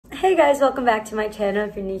Hey guys, welcome back to my channel.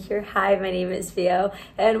 If you're new here, hi, my name is Fio,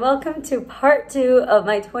 and welcome to part 2 of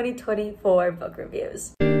my 2024 book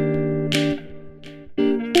reviews.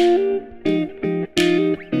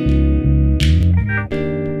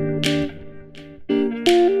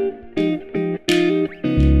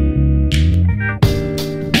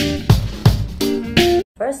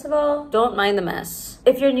 First of all, don't mind the mess.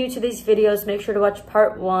 If you're new to these videos, make sure to watch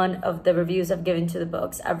part 1 of the reviews I've given to the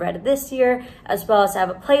books I've read this year, as well as I have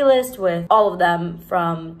a playlist with all of them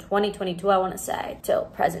from 2022, I want to say, till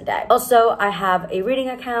present day. Also, I have a reading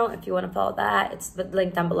account if you want to follow that. It's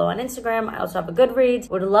linked down below on Instagram. I also have a Goodreads.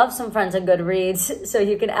 Would love some friends on Goodreads, so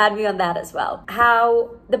you can add me on that as well.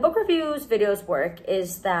 How the book reviews videos work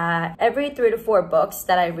is that every 3 to 4 books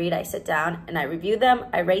that I read, I sit down and I review them,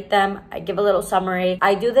 I rate them, I give a little summary.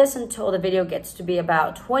 I do this until the video gets to be about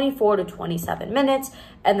 24 to 27 minutes,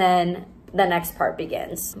 and then the next part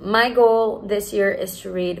begins. My goal this year is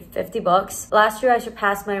to read 50 books. Last year I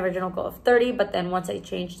surpassed my original goal of 30, but then once I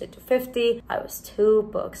changed it to 50, I was 2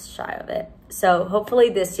 books shy of it. So hopefully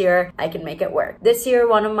this year I can make it work. This year,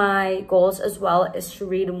 one of my goals as well is to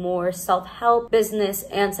read more self-help, business,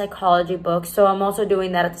 and psychology books. So I'm also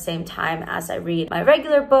doing that at the same time as I read my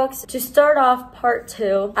regular books. To start off part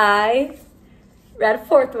 2, I read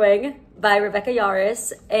Fourth Wing by Rebecca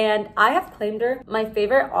Yarros, and I have claimed her my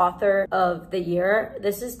favorite author of the year.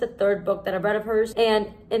 This is the 3rd book that I've read of hers,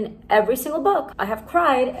 and in every single book I have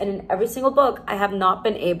cried, and in every single book I have not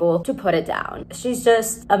been able to put it down. She's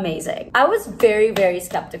just amazing. I was very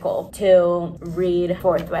skeptical to read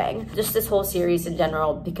Fourth Wing, just this whole series in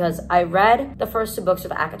general, because I read the first 2 books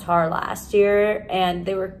of ACOTAR last year and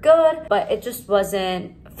they were good, but it just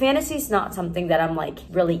wasn't, fantasy's not something that I'm like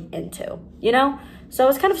really into, you know? So I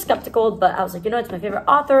was kind of skeptical, but I was like, you know, it's my favorite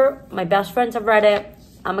author. My best friends have read it.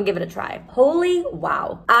 I'm gonna give it a try. Holy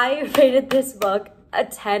wow. I rated this book a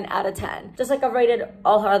 10 out of 10. Just like I've rated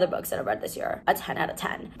all her other books that I've read this year, a 10 out of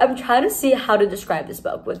 10. I'm trying to see how to describe this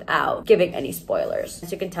book without giving any spoilers. As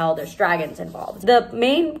you can tell, there's dragons involved. The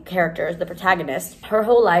main character, the protagonist, her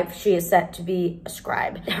whole life, she is set to be a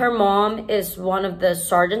scribe. Her mom is one of the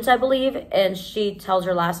sergeants, I believe, and she tells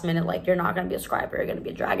her last minute, like, you're not gonna be a scribe, you're gonna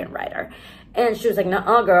be a dragon rider. And she was like,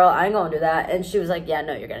 nuh-uh, girl, I ain't gonna do that. And she was like, yeah,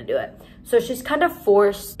 no, you're gonna do it. So she's kind of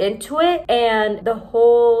forced into it, and the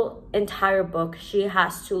whole entire book, she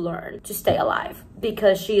has to learn to stay alive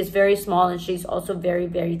because she is very small, and she's also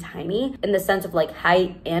very tiny in the sense of like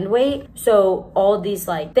height and weight. So all these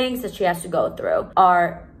like things that she has to go through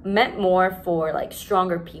are meant more for like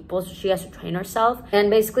stronger people, so she has to train herself.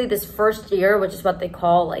 And basically this first year, which is what they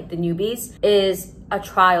call like the newbies, is a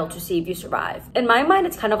trial to see if you survive. In my mind,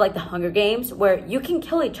 it's kind of like the Hunger Games, where you can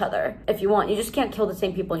kill each other if you want. You just can't kill the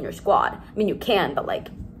same people in your squad. I mean, you can, but like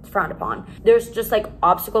it's frowned upon. There's just like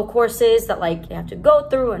obstacle courses that like you have to go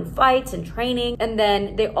through, and fights and training. And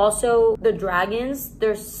then they also, the dragons,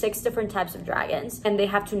 there's 6 different types of dragons, and they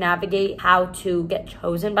have to navigate how to get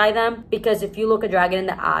chosen by them, because if you look a dragon in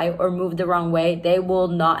the eye or move the wrong way, they will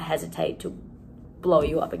not hesitate to blow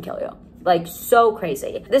you up and kill you. Like, so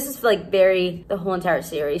crazy. This is like the whole entire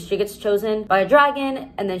series. She gets chosen by a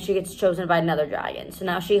dragon, and then she gets chosen by another dragon. So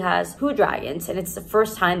now she has 2 dragons, and it's the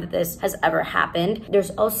first time that this has ever happened.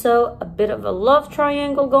 There's also a bit of a love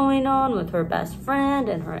triangle going on with her best friend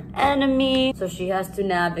and her enemy. So she has to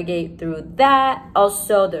navigate through that.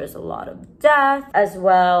 Also, there's a lot of death, as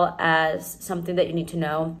well as something that you need to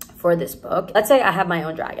know for this book. Let's say I have my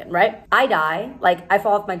own dragon, right? I die, like I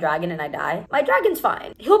fall off my dragon and I die. My dragon's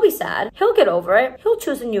fine. He'll be sad. He'll get over it. He'll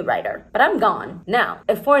choose a new rider, but I'm gone. Now,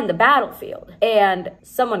 if we're in the battlefield and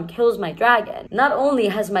someone kills my dragon, not only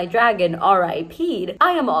has my dragon RIP'd,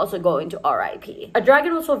 I am also going to RIP. A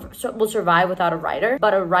dragon will survive without a rider,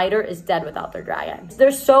 but a rider is dead without their dragon.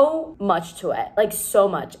 There's so much to it, like so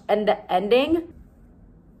much. And the ending,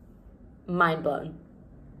 mind blown.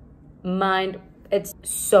 It's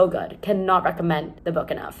so good. Cannot recommend the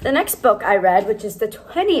book enough. The next book I read, which is the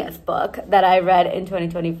 20th book that I read in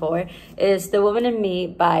 2024, is The Woman in Me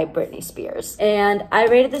by Britney Spears. And I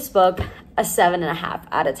rated this book a 7.5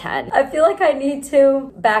 out of 10. I feel like I need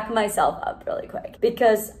to back myself up really quick,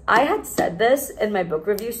 because I had said this in my book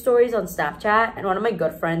review stories on Snapchat, and one of my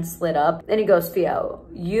good friends slid up and he goes, Fio,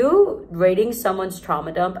 you rating someone's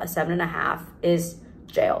trauma dump a 7.5 is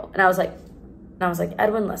jail. And I was like,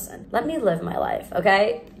 Edwin, listen, let me live my life,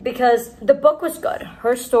 okay? Because the book was good.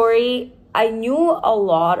 Her story, I knew a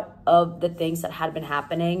lot of the things that had been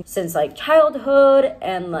happening since like childhood,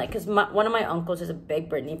 and like because one of my uncles is a big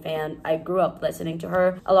Britney fan. I grew up listening to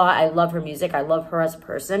her a lot. I love her music. I love her as a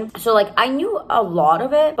person. So like I knew a lot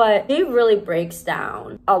of it, but she really breaks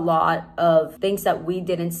down a lot of things that we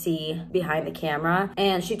didn't see behind the camera.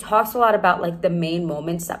 And she talks a lot about like the main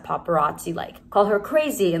moments that paparazzi like call her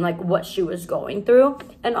crazy and like what she was going through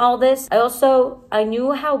and all this. I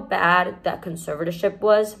knew how bad that conservatorship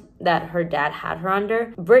was that her dad had her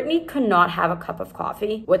under. Britney could not have a cup of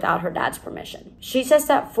coffee without her dad's permission. She says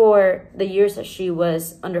that for the years that she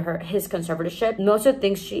was under his conservatorship, most of the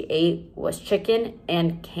things she ate was chicken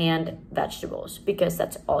and canned vegetables because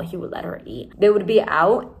that's all he would let her eat. They would be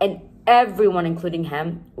out and everyone, including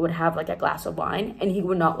him, would have like a glass of wine, and he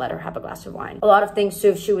would not let her have a glass of wine. A lot of things too,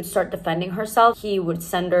 if she would start defending herself, he would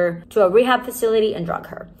send her to a rehab facility and drug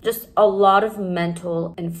her. Just a lot of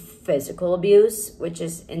mental and physical abuse, which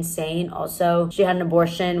is insane. Also, she had an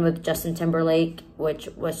abortion with Justin Timberlake, which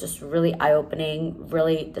was just really eye-opening,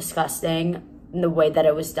 really disgusting in the way that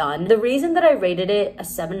it was done. The reason that I rated it a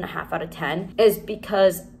 7.5 out of 10 is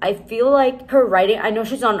because I feel like her writing, I know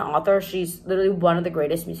she's not an author, she's literally one of the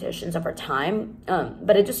greatest musicians of her time,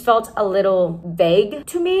 but it just felt a little vague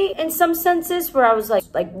to me in some senses, where I was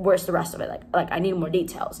like where's the rest of it? Like I need more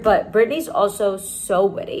details. But Britney's also so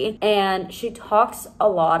witty, and she talks a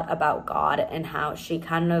lot about God and how she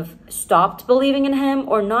kind of stopped believing in him,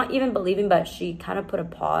 or not even believing, but she kind of put a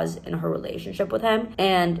pause in her relationship with him,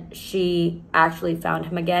 and she actually found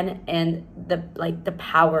him again, and the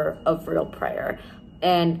power of real prayer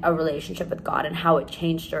and a relationship with God, and how it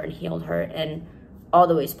changed her and healed her in all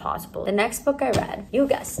the ways possible. The next book I read, you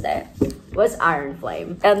guessed it, was Iron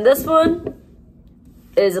Flame, and this one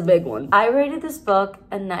is a big one. I rated this book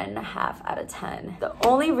a 9.5 out of 10. The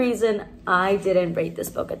only reason I didn't rate this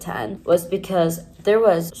book a 10 was because there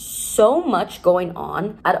was so much going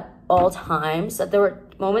on at all times that there were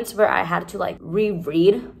moments where I had to like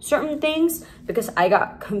reread certain things because I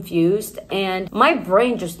got confused and my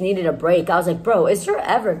brain just needed a break. I was like, bro, is there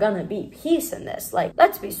ever gonna be peace in this? Like,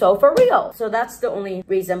 let's be so for real. So that's the only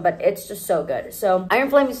reason, but it's just so good. So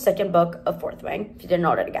Iron Flame is the second book of Fourth Wing, if you didn't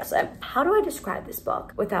already guess it. How do I describe this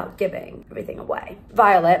book without giving everything away?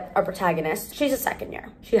 Violet, our protagonist, she's a second year.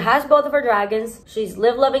 She has both of her dragons. She's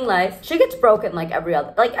lived loving life. She gets broken like every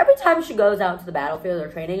time she goes out to the battlefield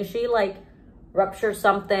or training, she like ruptures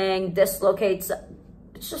something, dislocates.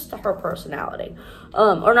 It's just her personality,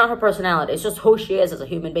 or not her personality, it's just who she is as a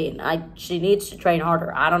human being. She needs to train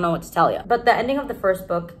harder. I don't know what to tell you. But the ending of the first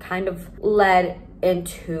book kind of led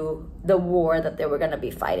into the war that they were going to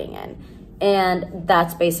be fighting in, and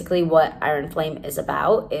that's basically what Iron Flame is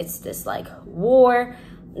about. It's this like war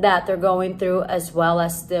that they're going through, as well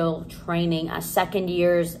as still training as second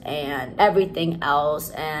years and everything else,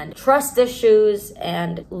 and trust issues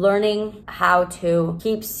and learning how to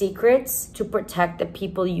keep secrets to protect the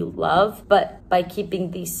people you love, but by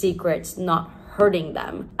keeping these secrets not hurting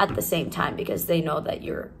them at the same time because they know that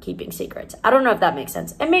you're keeping secrets. I don't know if that makes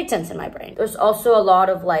sense. It made sense in my brain. There's also a lot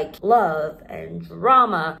of like love and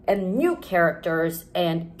drama and new characters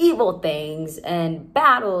and evil things and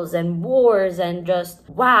battles and wars and just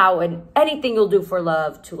wow, and anything you'll do for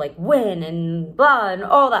love to like win and blah and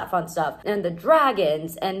all that fun stuff. And the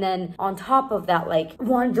dragons, and then on top of that, like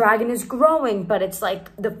one dragon is growing, but it's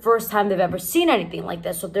like the first time they've ever seen anything like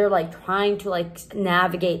this, so they're like trying to like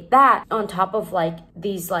navigate that on top of like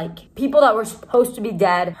these like people that were supposed to be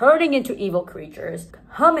dead turning into evil creatures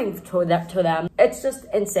coming to them. It's just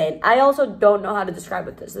insane. I also don't know how to describe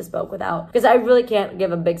what this book without, because I really can't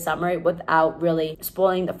give a big summary without really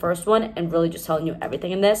spoiling the first one and really just telling you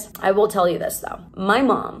everything in this. I will tell you this though. My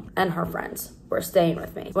mom and her friends were staying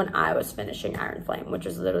with me when I was finishing Iron Flame, which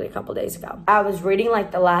was literally a couple days ago. I was reading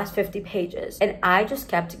like the last 50 pages and I just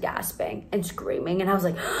kept gasping and screaming, and I was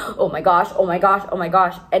like, oh my gosh, oh my gosh, oh my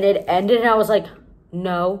gosh. And it ended and I was like,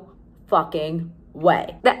 no fucking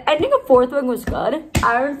way. The ending of Fourth Wing was good.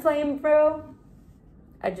 Iron Flame, bro,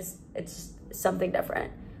 it's just something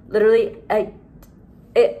different. Literally,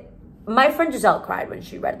 my friend Giselle cried when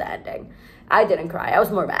she read the ending. I didn't cry. I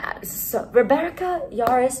was more mad. So Rebecca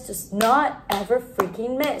Yarros does not ever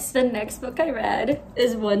freaking miss. The next book I read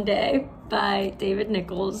is One Day by David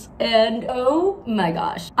Nichols. And oh my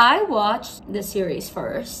gosh. I watched the series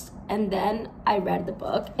first and then I read the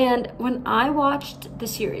book. And when I watched the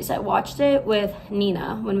series, I watched it with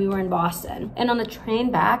Nina when we were in Boston. And on the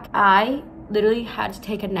train back, I literally had to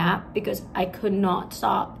take a nap because I could not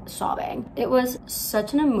stop sobbing. It was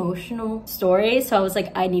such an emotional story, so I was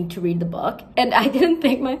like, I need to read the book. And I didn't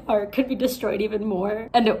think my heart could be destroyed even more,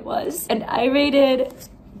 and it was. And I rated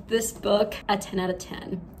this book a 10 out of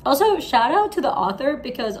 10. Also, shout out to the author,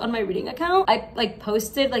 because on my reading account, I like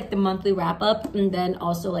posted like the monthly wrap up and then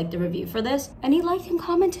also like the review for this, and he liked and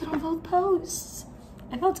commented on both posts.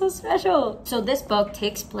 I felt so special. So this book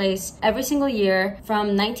takes place every single year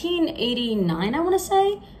from 1989, I want to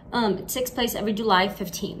say. It takes place every July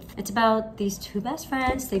 15th. It's about these two best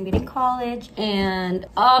friends. They meet in college, and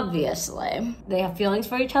obviously they have feelings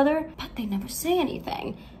for each other, but they never say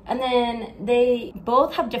anything. And then they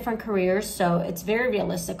both have different careers, so it's very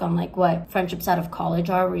realistic on like what friendships out of college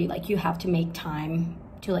are, where you have to make time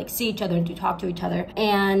to like see each other and to talk to each other.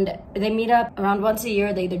 And they meet up around once a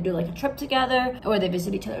year. They either do like a trip together or they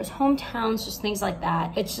visit each other's hometowns, just things like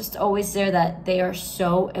that. It's just always there that they are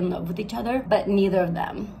so in love with each other, but neither of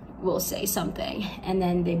them will say something. And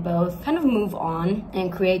then they both kind of move on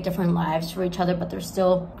and create different lives for each other, but they're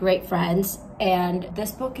still great friends. And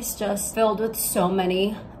this book is just filled with so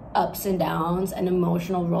many ups and downs and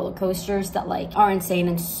emotional roller coasters that like are insane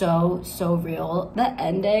and so real. The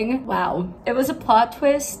ending, wow, it was a plot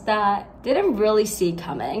twist that didn't really see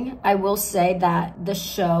coming. I will say that the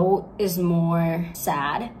show is more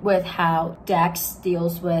sad with how Dex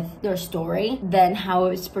deals with their story than how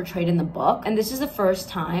it's portrayed in the book. And this is the first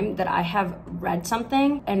time that I have read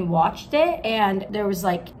something and watched it and there was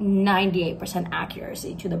like 98%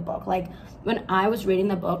 accuracy to the book. Like when I was reading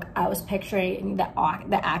the book, I was picturing the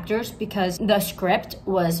actors, because the script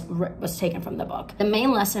was taken from the book. The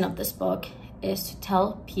main lesson of this book is to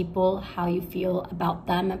tell people how you feel about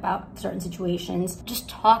them, about certain situations. Just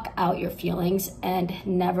talk out your feelings and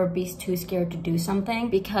never be too scared to do something,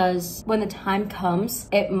 because when the time comes,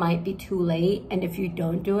 it might be too late. And if you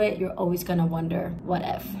don't do it, you're always gonna wonder, what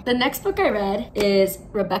if? The next book I read is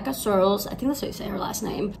Rebecca Searles, I think that's how you say her last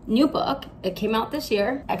name, new book. It came out this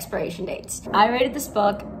year, expiration dates. I rated this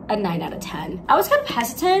book a 9 out of 10. I was kind of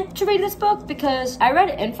hesitant to read this book because I read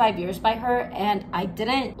In 5 Years by her and I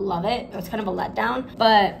didn't love it. It was kind of a letdown,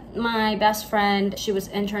 but my best friend, she was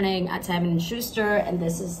interning at Simon & Schuster, and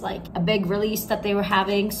this is like a big release that they were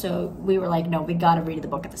having, so we were like, no, we gotta read the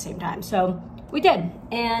book at the same time. So we did,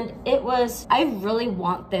 and it was, I really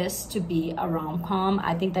want this to be a rom-com.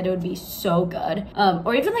 I think that it would be so good,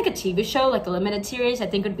 or even like a TV show, like a limited series. I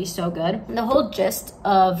think it would be so good. And the whole gist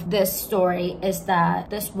of this story is that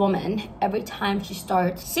this woman, every time she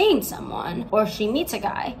starts seeing someone or she meets a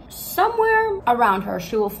guy, somewhere around her,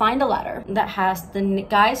 she will find a letter that has the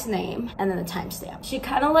guy's name and then the timestamp. She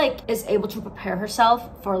kind of like is able to prepare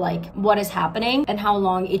herself for like what is happening and how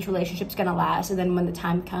long each relationship's gonna last. And then when the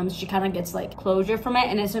time comes, she kind of gets like closure from it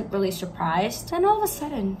and isn't really surprised. And all of a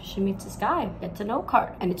sudden she meets this guy, gets a note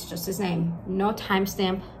card, and it's just his name, no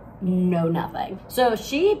timestamp, no nothing. So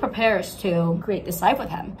she prepares to create this life with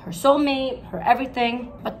him, her soulmate, her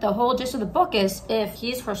everything. But the whole gist of the book is, if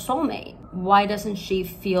he's her soulmate, why doesn't she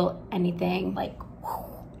feel anything like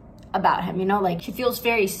about him, you know? Like, she feels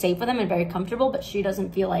very safe with him and very comfortable, but she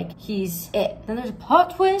doesn't feel like he's it. Then there's a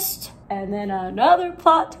plot twist, and then another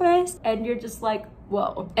plot twist, and you're just like,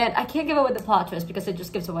 whoa. And I can't give away the plot twist because it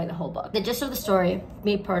just gives away the whole book. The gist of the story,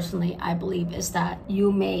 me personally, I believe, is that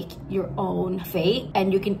you make your own fate,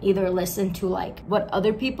 and you can either listen to like what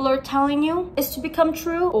other people are telling you is to become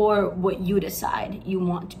true, or what you decide you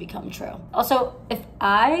want to become true. Also, if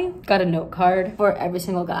I got a note card for every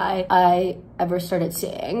single guy I ever started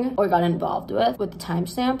seeing or got involved with the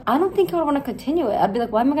timestamp, I don't think I would want to continue it. I'd be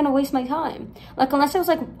like, why am I gonna waste my time? Like, unless it was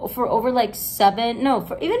like for over like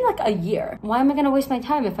for even like a year, why am I gonna waste my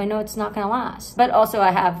time if I know it's not gonna last? But also,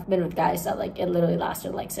 I have been with guys that like it literally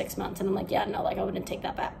lasted like 6 months, and I'm like, yeah, no, like I wouldn't take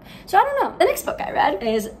that back. So I don't know. The next book I read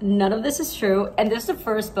is None of This Is True, and this is the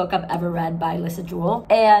first book I've ever read by Lisa Jewell,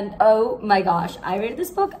 and oh my gosh, I rated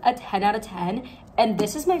this book a 10 out of 10. And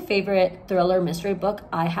this is my favorite thriller mystery book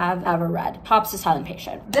I have ever read. Tops is Silent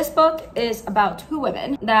Patient. This book is about two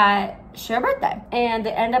women that share a birthday, and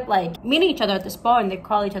they end up like meeting each other at this bar, and they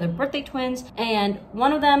call each other birthday twins. And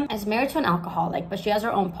one of them is married to an alcoholic, but she has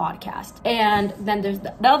her own podcast. And then there's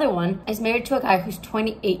the other one is married to a guy who's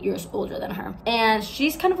 28 years older than her, and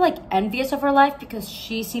she's kind of like envious of her life because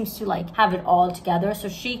she seems to like have it all together. So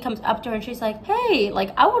she comes up to her and she's like, hey,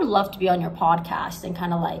 like I would love to be on your podcast and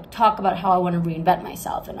kind of like talk about how I want to reinvent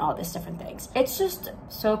myself and all these different things. It's just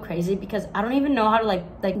so crazy because I don't even know how to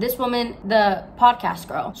like this woman, the podcast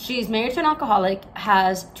girl, she's married to an alcoholic,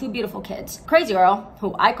 has 2 beautiful kids. Crazy girl,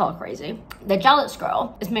 who I call crazy, the jealous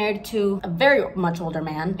girl, is married to a very much older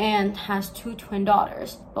man and has 2 twin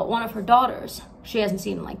daughters, but one of her daughters she hasn't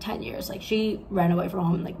seen in like 10 years. Like she ran away from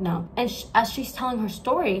home, like no. And as she's telling her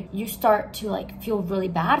story, you start to like feel really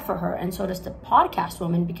bad for her. And so does the podcast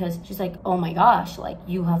woman, because she's like, oh my gosh, like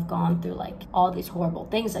you have gone through like all these horrible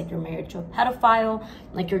things. Like you're married to a pedophile,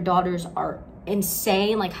 like your daughters are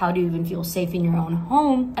insane, like how do you even feel safe in your own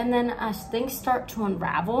home? And then as things start to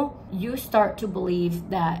unravel, you start to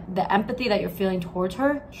believe that the empathy that you're feeling towards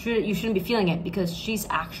her, you shouldn't be feeling it because she's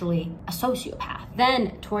actually a sociopath.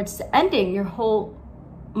 Then towards the ending, your whole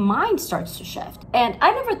mind starts to shift. And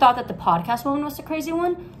I never thought that the podcast woman was the crazy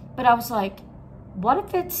one, but I was like, what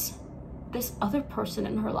if it's this other person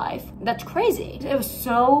in her life that's crazy? It was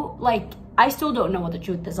so like, I still don't know what the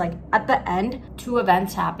truth is. Like at the end, 2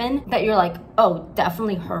 events happen that you're like, oh,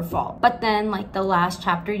 definitely her fault. But then like the last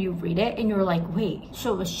chapter, you read it and you're like, wait,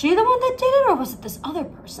 so was she the one that did it or was it this other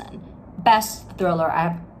person? Best thriller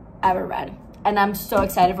I've ever read. And I'm so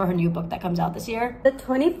excited for her new book that comes out this year. The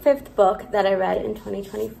 25th book that I read in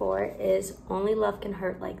 2024 is Only Love Can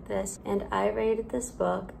Hurt Like This. And I rated this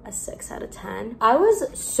book a 6 out of 10. I was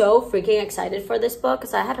so freaking excited for this book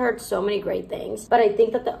because I had heard so many great things. But I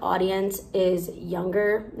think that the audience is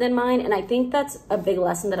younger than mine. And I think that's a big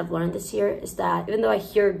lesson that I've learned this year, is that even though I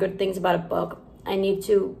hear good things about a book, I need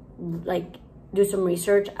to like do some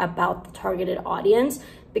research about the targeted audience,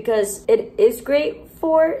 because it is great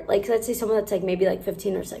for, like, let's say someone that's like maybe like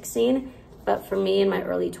 15 or 16, but for me in my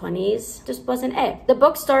early 20s, just wasn't it. The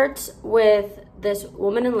book starts with this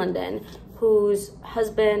woman in London whose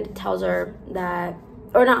husband tells her that,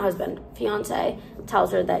 or not husband, fiance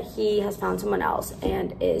tells her that he has found someone else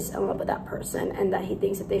and is in love with that person, and that he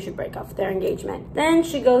thinks that they should break off their engagement. Then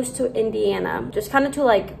she goes to Indiana, just kind of to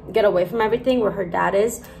like get away from everything, where her dad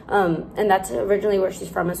is, and that's originally where she's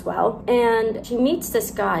from as well. And she meets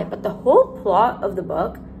this guy, but the whole plot of the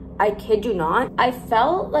book, I kid you not, I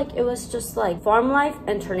felt like it was just like farm life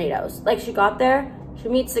and tornadoes. Like she got there, she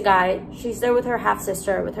meets the guy, she's there with her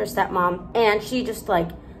half-sister, with her stepmom, and she just like,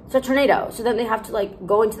 it's a tornado. So then they have to like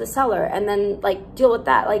go into the cellar and then like deal with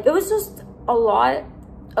that. Like it was just a lot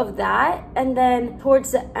of that. And then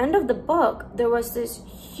towards the end of the book, there was this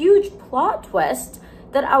huge plot twist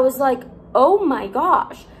that I was like, oh my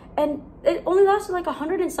gosh. And it only lasted like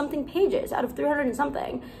 100 and something pages out of 300 and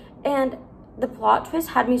something. And the plot twist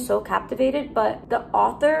had me so captivated, but the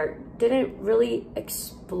author didn't really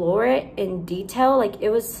explore it in detail. Like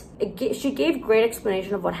she gave great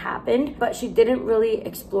explanation of what happened, but she didn't really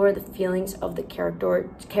explore the feelings of the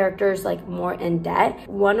characters like more in depth.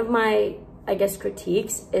 One of my, I guess,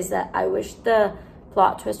 critiques is that I wish the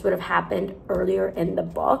plot twist would have happened earlier in the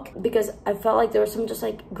book, because I felt like there was some just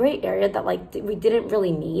like gray area that like we didn't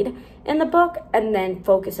really need in the book, and then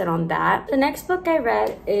focus it on that. The next book I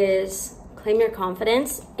read is Claim Your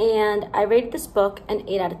Confidence, and I rated this book an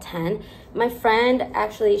 8 out of 10. My friend,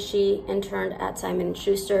 actually, she interned at Simon &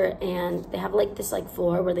 Schuster, and they have like this like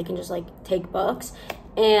floor where they can just like take books,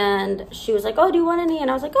 and she was like, oh, do you want any? And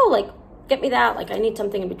I was like, oh, like get me that, like I need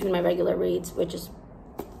something in between my regular reads, which is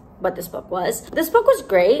what this book was. This book was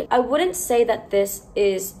great. I wouldn't say that this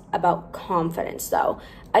is about confidence though.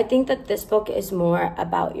 I think that this book is more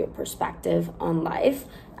about your perspective on life.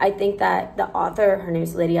 I think that the author, her name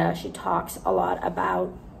is Lydia, she talks a lot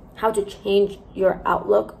about how to change your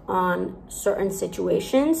outlook on certain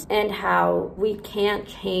situations, and how we can't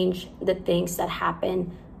change the things that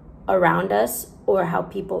happen around us or how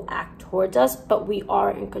people act towards us, but we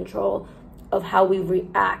are in control of how we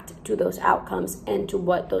react to those outcomes and to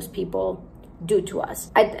what those people do to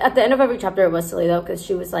us. At the end of every chapter, it was silly though, because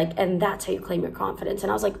she was like, and that's how you claim your confidence.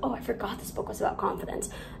 And I was like, oh, I forgot this book was about confidence.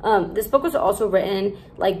 This book was also written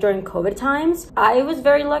like during COVID times. I was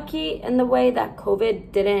very lucky in the way that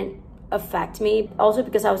COVID didn't affect me. Also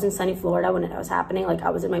because I was in sunny Florida when it was happening. Like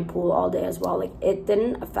I was in my pool all day as well. Like it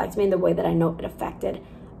didn't affect me in the way that I know it affected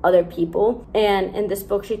other people. And in this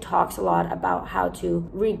book, she talks a lot about how to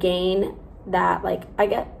regain that, like, I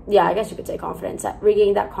guess you could say confidence, that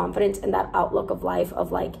regain that confidence and that outlook of life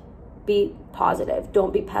of like, be positive,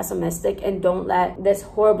 don't be pessimistic, and don't let this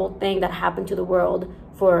horrible thing that happened to the world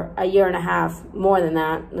for a year and a half, more than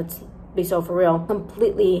that, let's be so for real,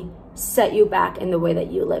 completely set you back in the way that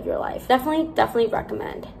you live your life. Definitely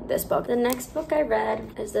recommend this book. The next book I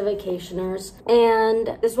read is The Vacationers,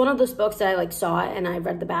 and it's one of those books that I like saw it and I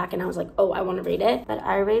read the back and I was like, oh, I want to read it. But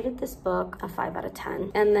I rated this book a 5 out of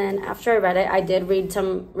 10. And then after I read it, I did read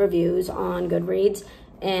some reviews on Goodreads,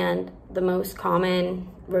 and the most common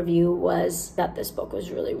review was that this book was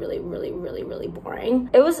really boring.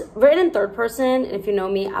 It was written in third person, and if you know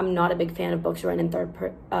me, I'm not a big fan of books written in third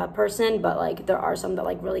person, but like there are some that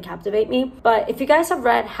like really captivate me. But if you guys have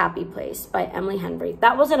read Happy Place by Emily Henry,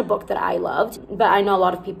 that wasn't a book that I loved, but I know a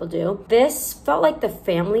lot of people do. This felt like the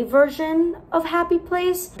family version of Happy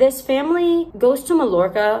Place. This family goes to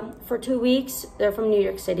Mallorca for 2 weeks. They're from New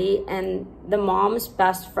York City, and the mom's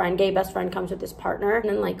best friend, gay best friend, comes with his partner, and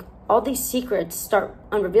then like all these secrets start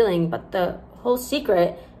unrevealing, but the whole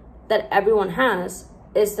secret that everyone has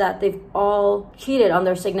is that they've all cheated on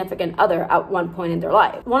their significant other at one point in their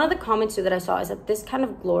life. One of the comments too that I saw is that this kind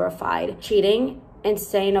of glorified cheating and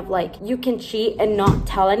saying of like, you can cheat and not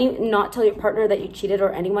tell your partner that you cheated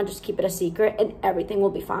or anyone, just keep it a secret and everything will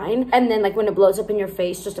be fine. And then like when it blows up in your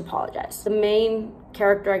face, just apologize. The main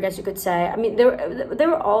character, I guess you could say, I mean, they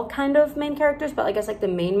were all kind of main characters, but I guess like the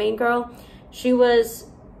main girl, she was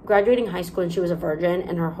graduating high school and she was a virgin,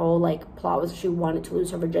 and her whole like plot was she wanted to lose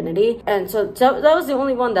her virginity, and so that was the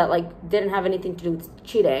only one that like didn't have anything to do with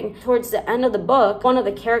cheating. Towards the end of the book, one of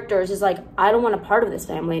the characters is like, I don't want a part of this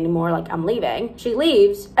family anymore, like I'm leaving. She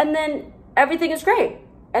leaves, and then everything is great,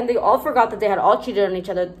 and they all forgot that they had all cheated on each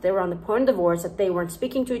other, that they were on the point of divorce, that they weren't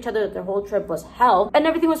speaking to each other, that their whole trip was hell, and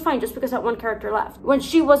everything was fine just because that one character left when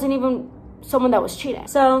she wasn't even someone that was cheating.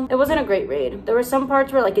 So it wasn't a great read. There were some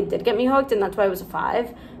parts where like it did get me hooked, and that's why it was a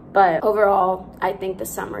 5. But overall, I think the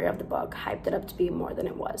summary of the book hyped it up to be more than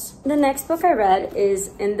it was. The next book I read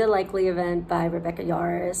is In the Likely Event by Rebecca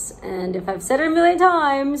Yarros. And if I've said it a million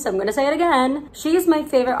times, I'm gonna say it again. She is my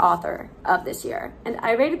favorite author of this year. And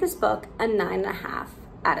I rated this book a 9.5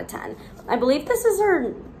 out of 10. I believe this is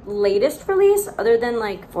her latest release other than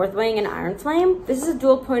like Fourth Wing and Iron Flame. This is a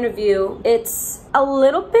dual point of view. It's a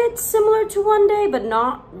little bit similar to One Day, but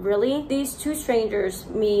not really. These two strangers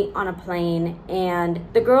meet on a plane, and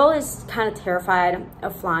the girl is kind of terrified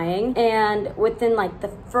of flying, and within like the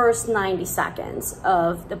first 90 seconds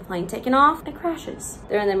of the plane taking off, it crashes.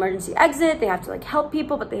 They're in the emergency exit. They have to like help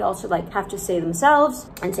people, but they also like have to save themselves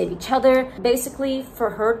and save each other. Basically, for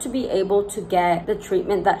her to be able to get the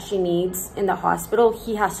treatment that she needs in the hospital,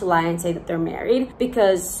 he has to lie and say that they're married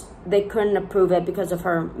because they couldn't approve it because of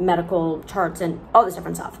her medical charts and all this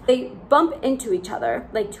different stuff. They bump into each other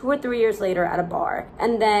like 2 or 3 years later at a bar,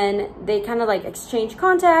 and then they kind of like exchange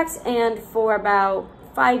contacts, and for about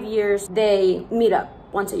 5 years they meet up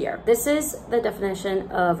once a year. This is the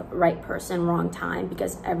definition of right person, wrong time,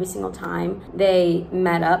 because every single time they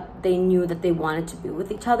met up, they knew that they wanted to be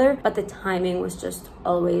with each other, but the timing was just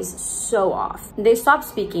always so off. They stopped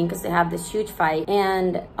speaking because they have this huge fight,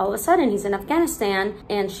 and all of a sudden he's in Afghanistan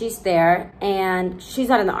and she's there, and she's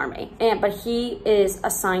not in the army, but he is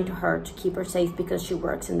assigned to her to keep her safe because she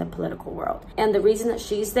works in the political world. And the reason that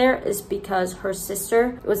she's there is because her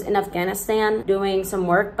sister was in Afghanistan doing some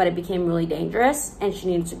work, but it became really dangerous, and she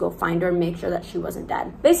needed to go find her and make sure that she wasn't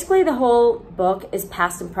dead. Basically, the whole book is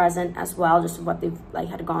past and present as well, just what they've like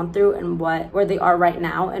had gone through and where they are right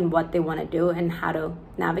now and what they want to do and how to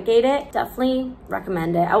navigate it. Definitely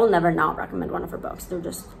recommend it. I will never not recommend one of her books. They're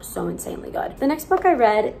just so insanely good. The next book I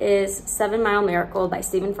read is 7 Mile Miracle by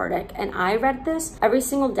Stephen Furtick, and I read this every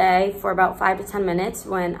single day for about 5 to 10 minutes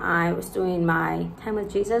when I was doing my time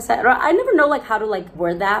with Jesus. I never know like how to like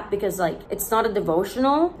word that, because like it's not a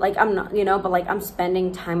devotional, like I'm not, you know, but like I'm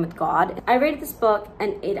spending time with God. I rated this book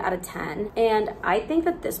an 8 out of 10, and I think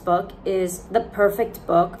that this book is the perfect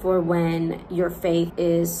book for when your faith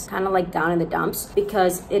is kind of like down in the dumps,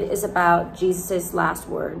 because it is about Jesus's last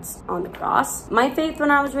words on the cross. My faith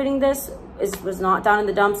when I was reading this was not down in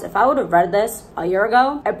the dumps. If I would have read this a year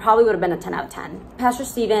ago, it probably would have been a 10 out of 10. Pastor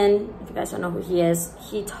Stephen, if you guys don't know who he is,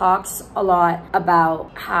 he talks a lot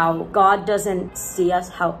about how God doesn't see us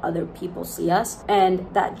how other people see us,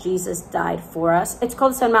 and that Jesus died for us. It's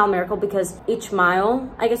called 7 Mile Miracle because each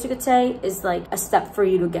mile, I guess you could say, is like a step for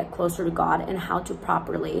you to get closer to God and how to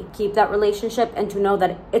properly keep that relationship, and to know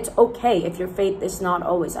that it's okay if your faith is not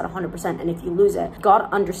always at 100%, and if you lose it. God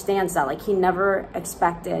understands that. Like, he never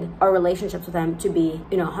expected our relationship with him to be,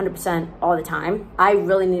 you know, 100% all the time. I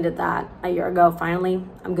really needed that a year ago. Finally,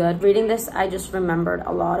 I'm good. Reading this, I just remembered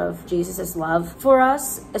a lot of Jesus's love for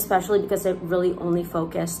us, especially because it really only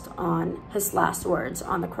focused on his last words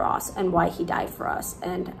on the cross and why he died for us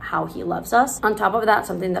and how he loves us. On top of that,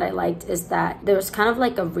 something that I liked is that there was kind of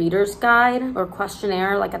like a reader's guide or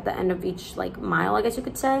questionnaire, like at the end of each like mile, I guess you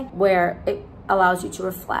could say, where it allows you to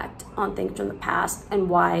reflect on things from the past and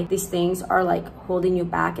why these things are like holding you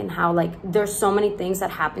back, and how like there's so many things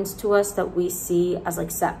that happens to us that we see as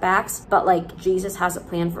like setbacks, but like Jesus has a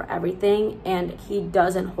plan for everything, and he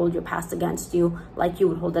doesn't hold your past against you like you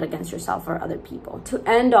would hold it against yourself or other people. To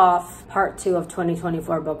end off part 2 of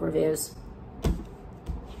 2024 book reviews,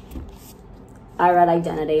 I read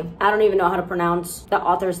Identity. I don't even know how to pronounce the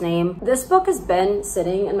author's name. This book has been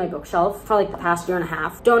sitting in my bookshelf for like the past year and a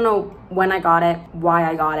half. Don't know when I got it, why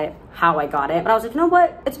I got it, how I got it, but I was like, you know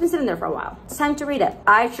what? It's been sitting there for a while. It's time to read it.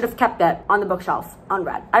 I should have kept it on the bookshelf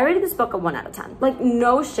unread. I rated this book a 1 out of 10. Like,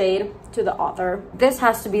 no shade to the author. This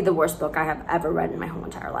has to be the worst book I have ever read in my whole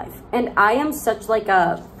entire life. And I am such like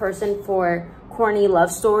a person for corny love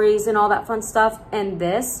stories and all that fun stuff, and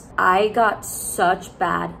this, I got such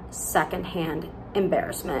bad secondhand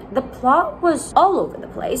embarrassment. The plot was all over the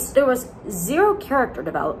place. There was zero character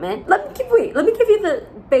development. Let me give you the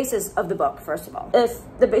basis of the book first of all. If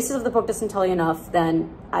the basis of the book doesn't tell you enough,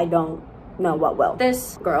 then I don't know what will.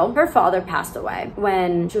 This girl, her father passed away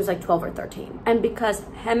when she was like 12 or 13. And because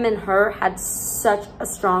him and her had such a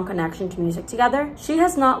strong connection to music together, she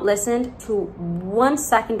has not listened to 1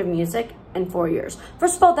 second of music in 4 years.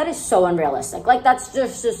 First of all, that is so unrealistic. Like, that's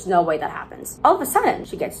just no way that happens. All of a sudden,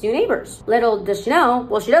 she gets new neighbors. Little does she know,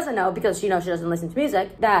 well, she doesn't know because she knows she doesn't listen to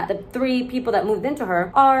music, that the 3 people that moved into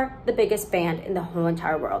her are the biggest band in the whole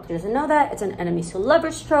entire world. She doesn't know that. It's an enemies to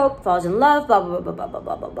lovers trope, falls in love, blah, blah, blah, blah, blah,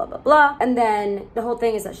 blah, blah, blah, blah, blah. And then the whole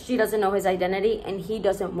thing is that she doesn't know his identity, and he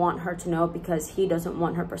doesn't want her to know because he doesn't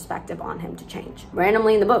want her perspective on him to change.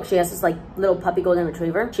 Randomly in the book, she has this like little puppy golden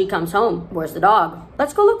retriever. She comes home. Where's the dog?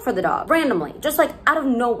 Let's go look for the dog. Randomly, just like out of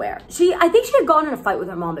nowhere. I think she had gone in a fight with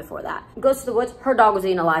her mom before that. Goes to the woods, her dog was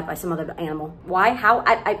eaten alive by some other animal. Why? How?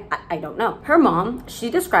 I don't know. Her mom, she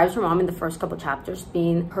describes her mom in the first couple chapters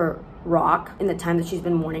being her rock in the time that she's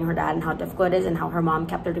been mourning her dad and how difficult it is and how her mom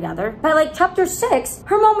kept her together. By like chapter 6,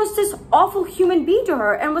 her mom was this awful human being to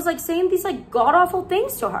her and was like saying these like god-awful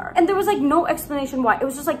things to her. And there was like no explanation why. It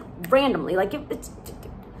was just like randomly, like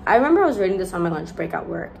I remember I was reading this on my lunch break at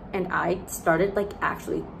work, and I started like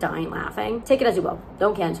actually dying laughing. Take it as you will.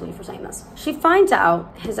 Don't cancel me for saying this. She finds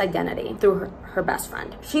out his identity through her best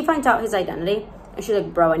friend. She finds out his identity, and she's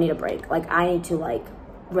like, bro, I need a break. Like, I need to like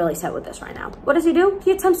really set with this right now. What does he do? He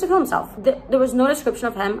attempts to kill himself. There was no description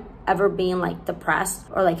of him ever being like depressed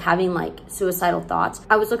or like having like suicidal thoughts.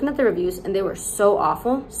 I was looking at the reviews and they were so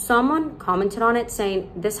awful. Someone commented on it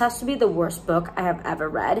saying, this has to be the worst book I have ever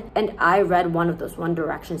read. And I read one of those One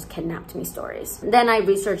Direction's Kidnapped Me stories. Then I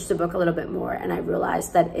researched the book a little bit more and I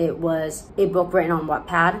realized that it was a book written on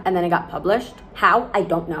Wattpad and then it got published. How? I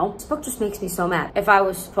don't know. This book just makes me so mad. If I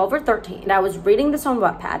was 12 or 13 and I was reading this on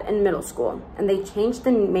Wattpad in middle school and they changed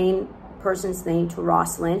the main person's name to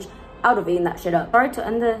Ross Lynch, I would have eaten that shit up. Sorry to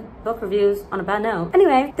end the book reviews on a bad note.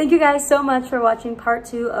 Anyway, thank you guys so much for watching part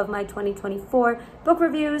 2 of my 2024 book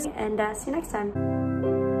reviews, and see you next time.